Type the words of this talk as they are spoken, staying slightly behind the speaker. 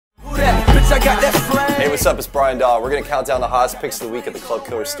I got that flame. Hey, what's up? It's Brian Dawe. We're gonna count down the hottest picks of the week at the Club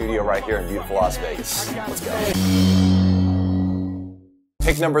Killer Studio right here in beautiful Las Vegas. Let's go.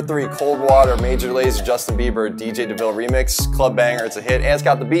 Pick number 3, Cold Water, Major Lazer, Justin Bieber, DJ DeVille remix. Club banger, it's a hit, and it's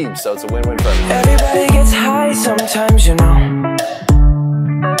got the beebs, so it's a win-win for everyone. Everybody gets high sometimes, you know.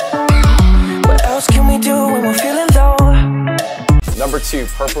 What else can we do when we're feeling low? Number 2,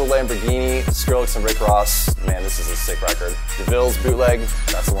 Purple Lamborghini, Skrillex and Rick Ross. Man, this is a sick record. DeVille's bootleg,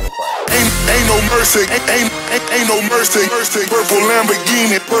 that's the one to play. Ain't no mercy, ain't no mercy. Purple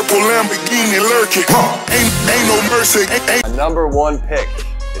Lamborghini lurking. Ain't no mercy. A number 1 pick,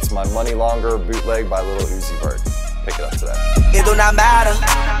 it's My Money Longer bootleg by Lil Uzi Vert. Pick it up today. It do not matter.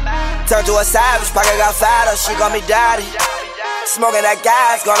 Turn to a savage, pocket got fatter. She got me daddy. Smoking that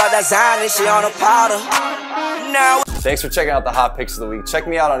gas, got all that Zany. She on a powder. Now. Thanks for checking out the hot picks of the week. Check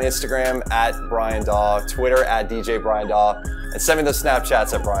me out on Instagram at Brian Dawe, Twitter at DJ Brian Dawe, and send me those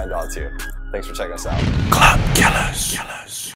Snapchats at Brian Dawe too. Thanks for checking us out. Club Killer.